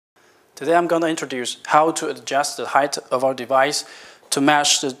Today I'm going to introduce how to adjust the height of our device to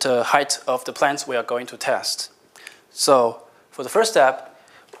match the height of the plants we are going to test. So for the first step,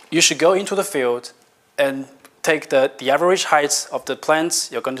 you should go into the field and take the average height of the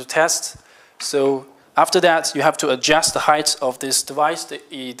plants you're going to test. So after that, you have to adjust the height of this device,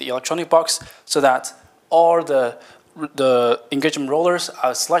 the electronic box, so that all the engagement rollers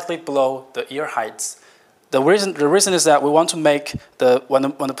are slightly below the ear heights. The reason is that we want to make when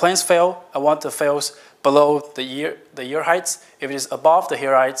the planes fail, I want the fails below the ear heights. If it is above the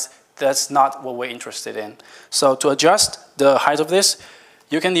ear heights, that's not what we're interested in. So to adjust the height of this,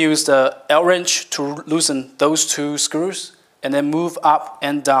 you can use the L wrench to loosen those two screws and then move up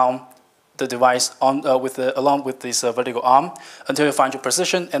and down the device along with this vertical arm until you find your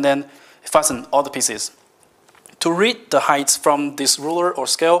position, and then fasten all the pieces. To read the heights from this ruler or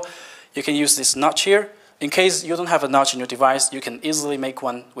scale, you can use this notch here. In case you don't have a notch in your device, you can easily make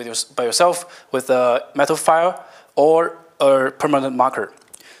one by yourself with a metal file or a permanent marker.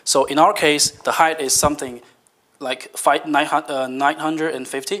 So in our case, the height is something like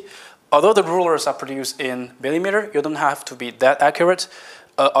 950. Although the rulers are produced in millimeter, you don't have to be that accurate.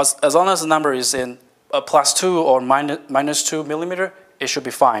 As long as the number is in +2 or -2 millimeter, it should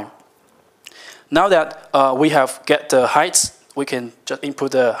be fine. Now that we have get the heights, we can just input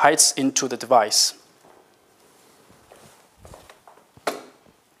the heights into the device.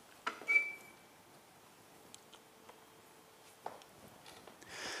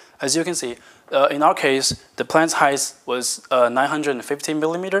 As you can see, in our case, the plant's height was 950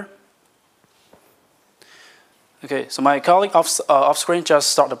 millimeter. Okay, so my colleague off screen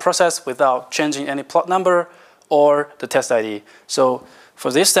just start the process without changing any plot number or the test ID. So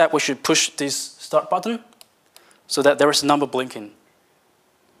for this step, we should push this start button so that there is a number blinking.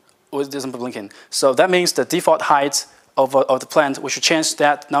 With this number blinking. So that means the default height of the plant, we should change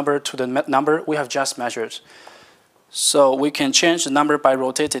that number to the number we have just measured. So we can change the number by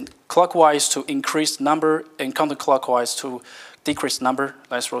rotating clockwise to increase the number and counterclockwise to decrease the number.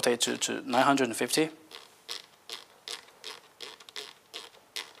 Let's rotate to 950.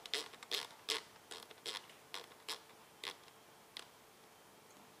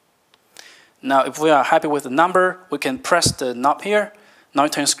 Now, if we are happy with the number, we can press the knob here. Now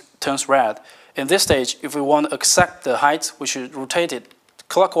it turns red. In this stage, if we want to accept the height, we should rotate it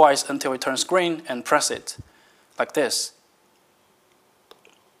clockwise until it turns green and press it like this.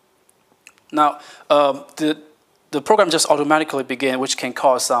 Now, the program just automatically begins, which can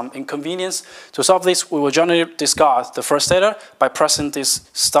cause some inconvenience. To solve this, we will generally discard the first data by pressing this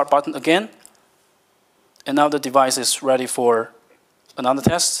start button again. And now the device is ready for another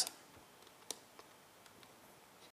test.